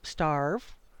either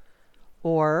starve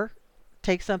or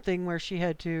take something where she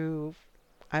had to,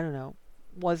 I don't know,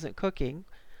 wasn't cooking,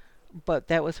 but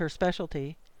that was her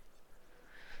specialty.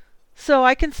 So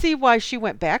I can see why she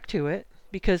went back to it,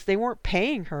 because they weren't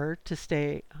paying her to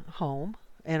stay home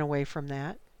and away from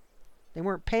that. They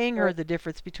weren't paying her the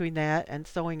difference between that and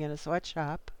sewing in a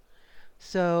sweatshop.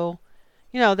 So,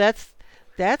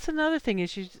 that's another thing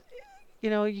is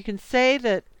you can say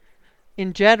that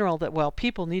in general that, well,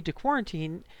 people need to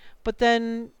quarantine, but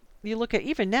then you look at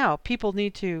even now, people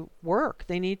need to work.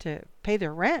 They need to pay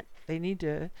their rent. They need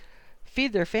to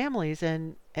feed their families,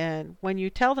 and when you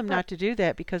tell them not to do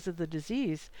that because of the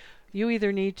disease, you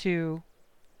either need to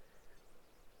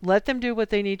let them do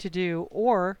what they need to do,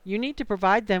 or you need to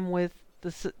provide them with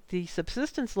the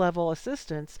subsistence level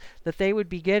assistance that they would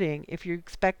be getting if you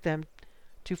expect them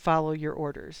to follow your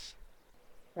orders.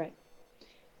 Right.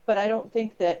 But I don't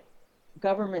think that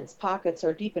government's pockets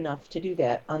are deep enough to do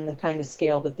that on the kind of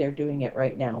scale that they're doing it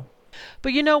right now.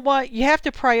 But you know what? You have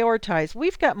to prioritize.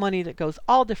 We've got money that goes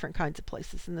all different kinds of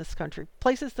places in this country.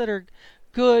 Places that are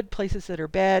good, places that are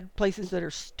bad, places that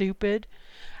are stupid.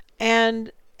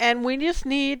 And we just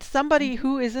need somebody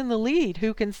who is in the lead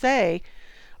who can say,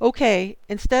 okay,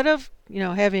 instead of,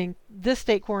 having this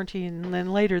state quarantine and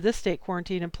then later this state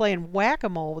quarantine and playing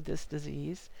whack-a-mole with this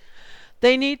disease,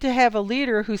 they need to have a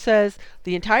leader who says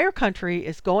the entire country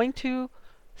is going to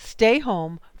stay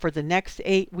home for the next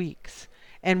 8 weeks.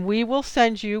 And we will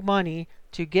send you money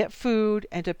to get food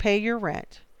and to pay your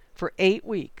rent for 8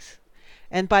 weeks.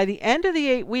 And by the end of the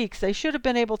 8 weeks, they should have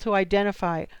been able to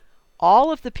identify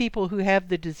all of the people who have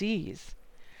the disease.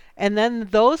 And then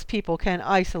those people can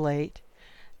isolate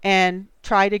and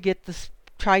try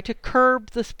to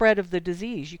curb the spread of the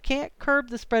disease. You can't curb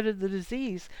the spread of the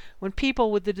disease when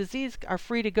people with the disease are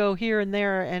free to go here and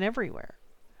there and everywhere.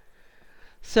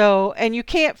 So, and you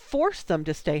can't force them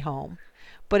to stay home.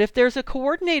 But if there's a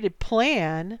coordinated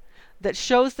plan that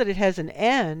shows that it has an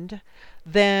end,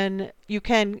 then you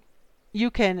can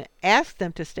ask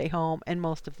them to stay home, and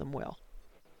most of them will.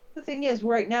 The thing is,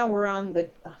 right now we're on the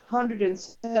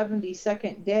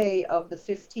 172nd day of the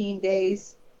 15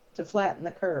 days to flatten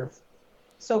the curve.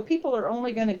 So people are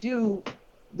only going to do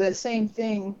the same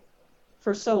thing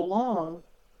for so long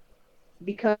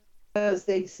because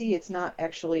they see it's not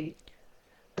actually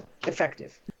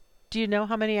effective. Do you know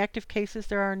how many active cases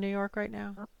there are in New York right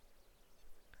now?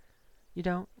 You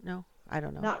don't know? I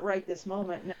don't know. Not right this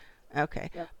moment. No. Okay.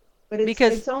 Yeah. But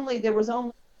there was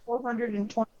only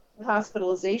 420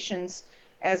 hospitalizations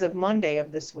as of Monday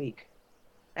of this week.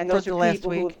 And those For the are last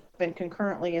people who week? have been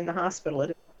concurrently in the hospital.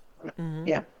 Hmm.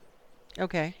 Yeah.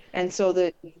 Okay. And so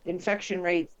the infection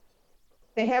rates,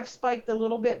 they have spiked a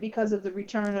little bit because of the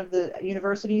return of the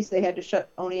universities. They had to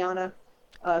shut SUNY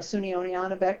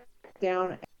Oneonta back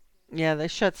down. Yeah, they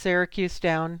shut Syracuse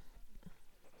down.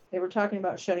 They were talking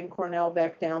about shutting Cornell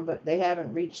back down, but they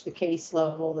haven't reached the case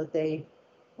level that they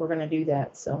were going to do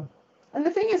that. So, and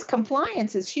the thing is,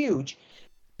 compliance is huge.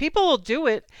 People will do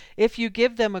it if you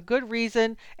give them a good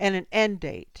reason and an end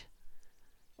date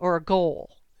or a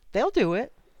goal. They'll do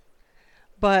it.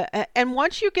 But and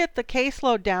once you get the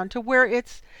caseload down to where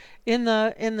it's in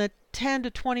the 10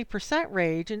 to 20%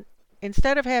 range, and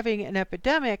instead of having an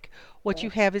epidemic, what you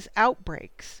have is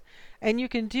outbreaks. And you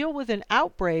can deal with an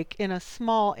outbreak in a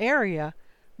small area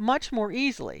much more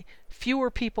easily. Fewer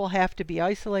people have to be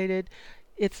isolated.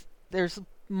 There's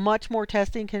much more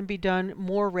testing can be done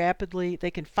more rapidly. They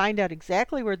can find out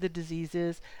exactly where the disease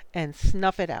is and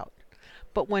snuff it out.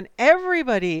 But when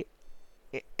everybody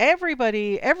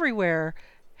everywhere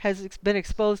has been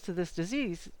exposed to this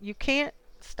disease, you can't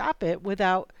stop it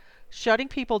without shutting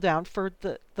people down for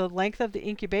the length of the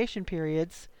incubation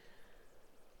periods.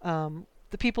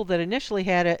 The people that initially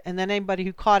had it, and then anybody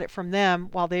who caught it from them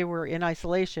while they were in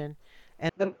isolation.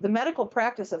 And the medical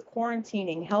practice of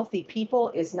quarantining healthy people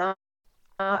is not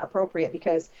appropriate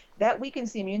because that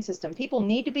weakens the immune system. People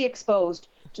need to be exposed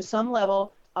to some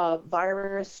level of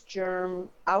virus, germ,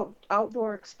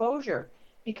 outdoor exposure,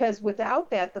 because without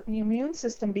that, the immune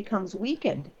system becomes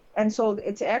weakened. And so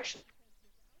it's actually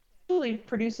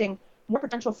producing more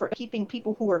potential for keeping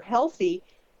people who are healthy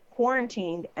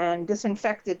quarantined and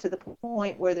disinfected to the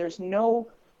point where there's no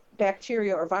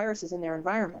bacteria or viruses in their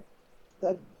environment.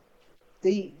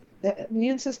 The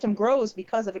immune system grows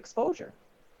because of exposure.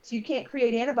 So you can't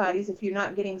create antibodies if you're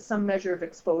not getting some measure of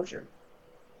exposure.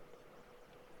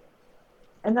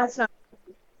 And that's not.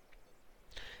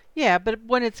 yeah, but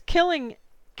when it's killing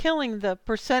the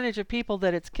percentage of people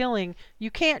that it's killing,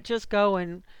 you can't just go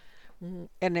and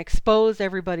expose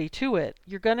everybody to it.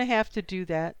 You're going to have to do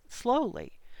that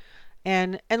slowly.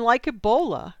 And like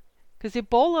Ebola, because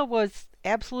Ebola was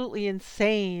absolutely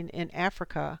insane in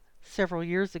Africa several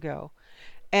years ago.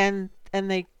 And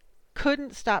they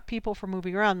couldn't stop people from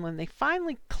moving around. When they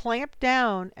finally clamped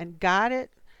down and got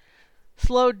it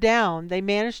slowed down, they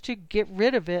managed to get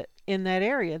rid of it in that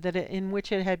area in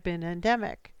which it had been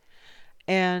endemic.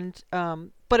 And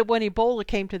but when Ebola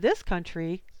came to this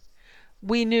country,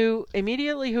 we knew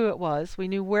immediately who it was. We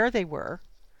knew where they were,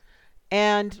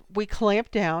 and we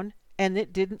clamped down, and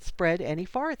it didn't spread any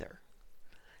farther.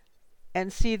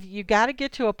 And see, you got to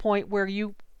get to a point where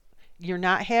you're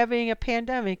not having a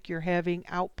pandemic, you're having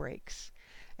outbreaks.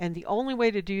 And the only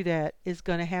way to do that is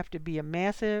going to have to be a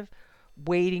massive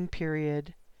waiting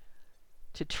period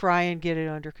to try and get it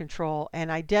under control and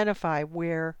identify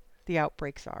where the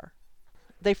outbreaks are.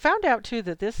 They found out too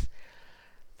that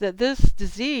this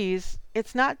disease,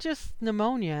 it's not just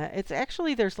pneumonia, it's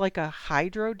actually there's like a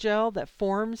hydrogel that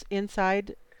forms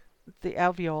inside the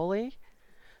alveoli.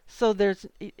 So there's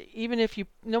even if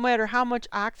no matter how much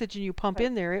oxygen you pump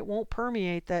in there, it won't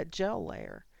permeate that gel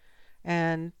layer.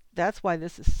 And that's why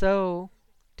this is so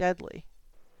deadly.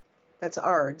 That's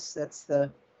ARDS.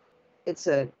 It's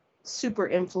a super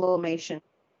inflammation.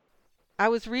 I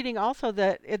was reading also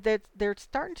that they're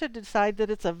starting to decide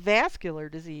that it's a vascular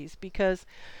disease because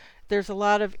there's a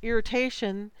lot of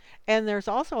irritation, and there's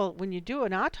also, when you do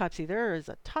an autopsy, there is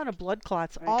a ton of blood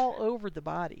clots all over the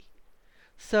body.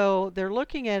 So they're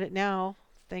looking at it now,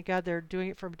 thank God they're doing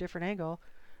it from a different angle,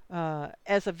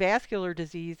 as a vascular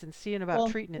disease and seeing about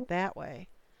treating it that way.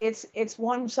 it's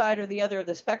one side or the other of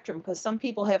the spectrum, because some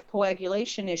people have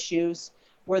coagulation issues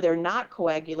where they're not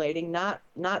coagulating, not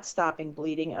stopping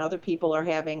bleeding, and other people are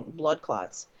having blood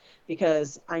clots.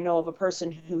 Because I know of a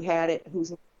person who had it,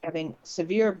 who's having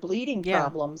severe bleeding Yeah.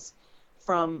 problems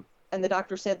from, and the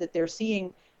doctor said that they're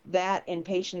seeing that in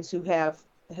patients who have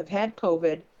had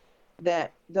COVID,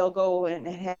 that they'll go and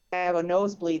have a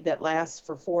nosebleed that lasts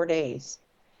for 4 days.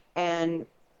 And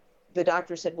the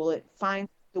doctor said, well, it finds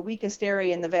the weakest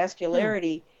area in the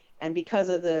vascularity, and because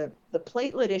of the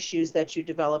platelet issues that you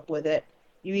develop with it,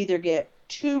 you either get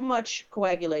too much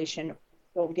coagulation or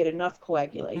don't get enough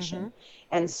coagulation.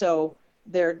 And so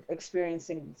they're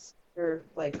experiencing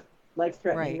like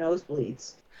life-threatening Right.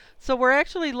 nosebleeds. So we're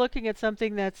actually looking at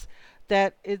something that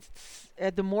it's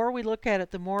the more we look at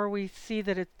it, the more we see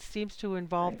that it seems to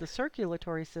involve Right. the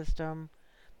circulatory system,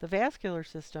 the vascular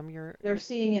system. They're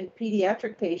seeing in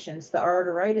pediatric patients the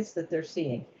arteritis that they're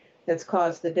seeing that's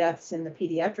caused the deaths in the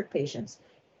pediatric patients.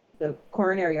 The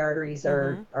coronary arteries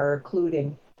are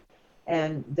occluding,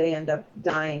 and they end up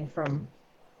dying from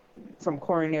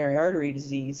coronary artery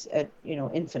disease at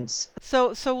infants.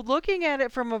 So looking at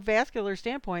it from a vascular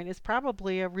standpoint is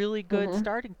probably a really good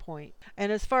starting point.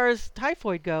 And as far as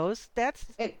typhoid goes, that's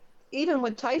Even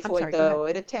with typhoid, sorry, go ahead. though,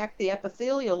 it attacked the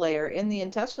epithelial layer in the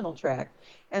intestinal tract,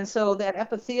 and so that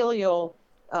epithelial,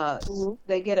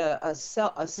 they get a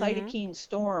cytokine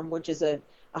storm, which is a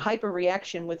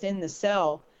hyperreaction within the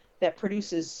cell that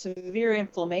produces severe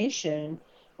inflammation,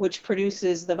 which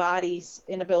produces the body's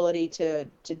inability to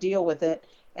deal with it,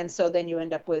 and so then you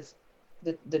end up with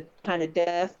the kind of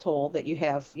death toll that you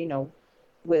have,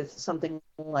 with something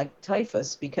like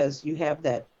typhus, because you have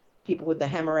that people with the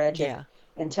hemorrhagic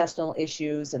intestinal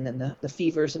issues, and then the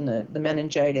fevers and the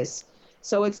meningitis.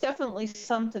 So it's definitely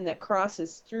something that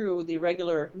crosses through the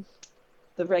regular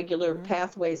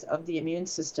pathways of the immune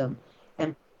system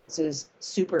and causes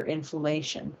super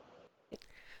inflammation.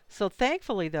 So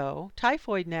thankfully, though,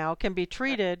 typhoid now can be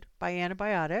treated by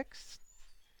antibiotics,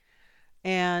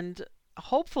 and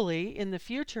hopefully in the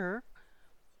future,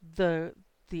 the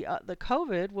the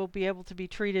COVID will be able to be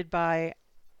treated by,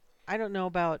 I don't know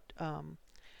about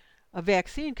a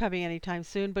vaccine coming anytime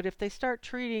soon, but if they start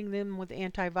treating them with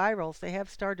antivirals, they have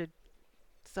started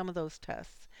some of those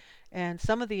tests, and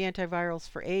some of the antivirals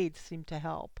for AIDS seem to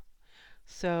help.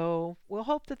 So we'll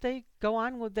hope that they go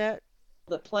on with that.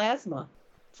 The plasma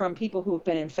from people who have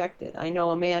been infected. I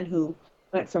know a man who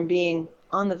went from being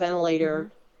on the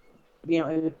ventilator,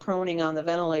 proning on the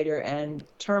ventilator and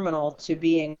terminal, to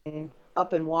being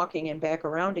up and walking and back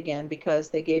around again, because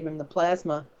they gave him the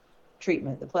plasma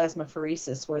treatment, the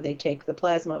plasmapheresis, where they take the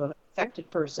plasma of an infected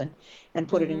person and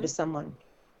put it into someone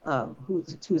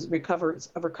who's a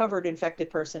recovered infected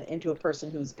person into a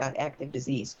person who's got active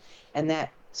disease, and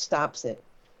that stops it,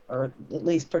 or at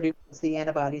least produces the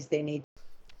antibodies they need.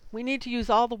 We need to use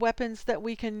all the weapons that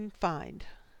we can find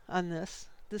on this.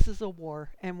 This is a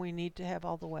war, and we need to have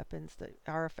all the weapons that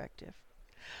are effective.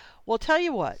 Well, tell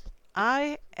you what,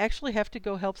 I actually have to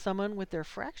go help someone with their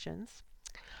fractions.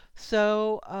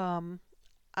 So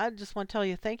I just want to tell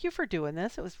you thank you for doing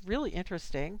this. It was really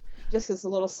interesting. Just as a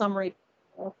little summary,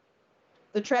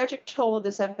 the tragic toll of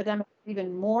this epidemic is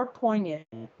even more poignant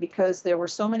because there were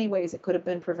so many ways it could have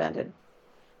been prevented.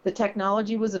 The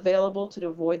technology was available to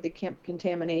avoid the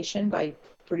contamination by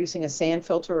producing a sand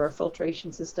filter or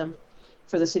filtration system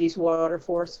for the city's water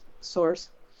source,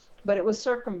 but it was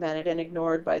circumvented and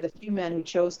ignored by the few men who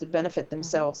chose to benefit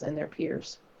themselves and their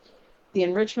peers. The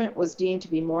enrichment was deemed to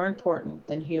be more important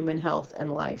than human health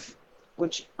and life,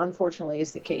 which unfortunately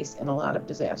is the case in a lot of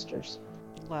disasters.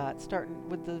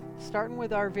 Starting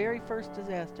with our very first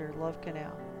disaster, Love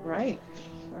Canal. Right.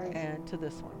 And to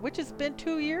this one, which has been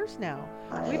 2 years now.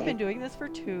 We've been doing this for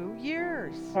 2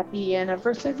 years. Happy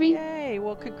anniversary. Yay.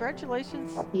 Well,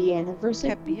 congratulations. Happy anniversary.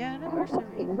 Happy anniversary.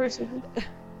 Happy anniversary.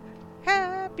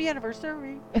 Happy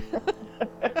anniversary.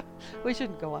 We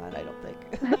shouldn't go on, I don't think.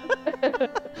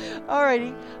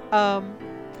 Alrighty.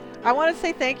 I want to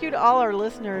say thank you to all our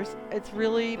listeners. It's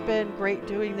really been great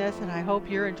doing this, and I hope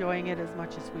you're enjoying it as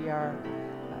much as we are.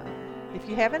 If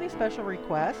you have any special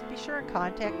requests, be sure and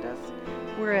contact us.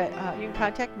 You can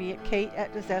contact me at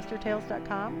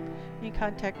kate@disastertales.com. You can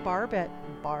contact Barb at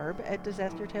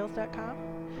disastertales.com.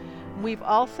 We've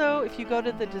also, if you go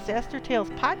to the Disaster Tales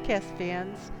Podcast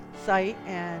Fans site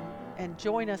and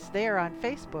join us there on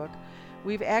Facebook,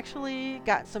 we've actually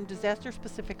got some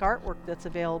disaster-specific artwork that's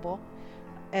available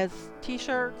as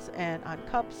t-shirts and on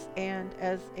cups and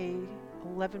as a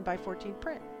 11 by 14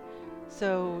 print.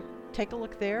 So take a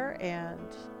look there, and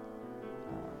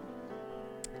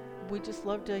we'd just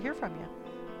love to hear from you.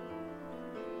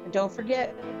 And don't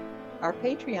forget, our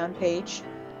Patreon page.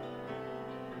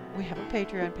 We have a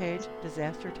Patreon page,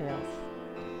 Disaster Tales.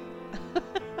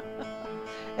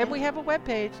 And we have a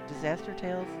webpage,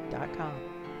 disastertales.com.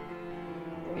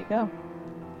 There you go.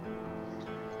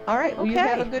 All right. Well, you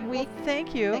have a good week. Well,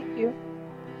 thank you. Thank you.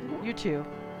 You too.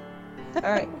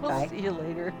 All right. We'll Bye. see you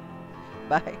later.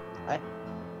 Bye. Bye.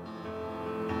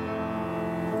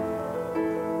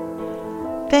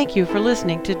 Thank you for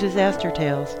listening to Disaster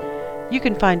Tales. You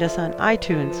can find us on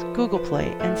iTunes, Google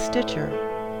Play, and Stitcher.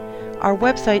 Our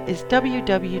website is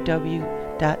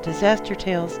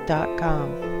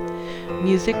www.disastertales.com.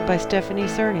 Music by Stephanie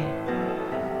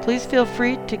Cerny. Please feel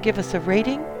free to give us a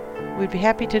rating. We'd be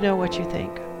happy to know what you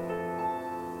think.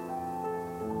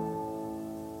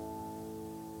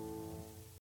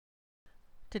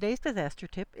 Today's disaster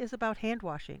tip is about hand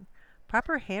washing.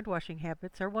 Proper hand washing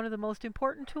habits are one of the most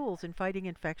important tools in fighting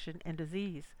infection and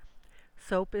disease.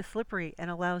 Soap is slippery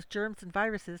and allows germs and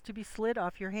viruses to be slid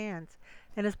off your hands.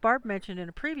 And as Barb mentioned in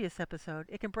a previous episode,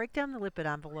 it can break down the lipid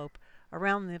envelope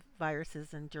around the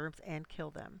viruses and germs and kill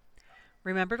them.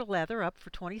 Remember to lather up for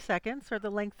 20 seconds or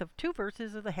the length of 2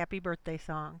 verses of the Happy Birthday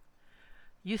song.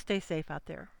 You stay safe out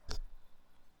there.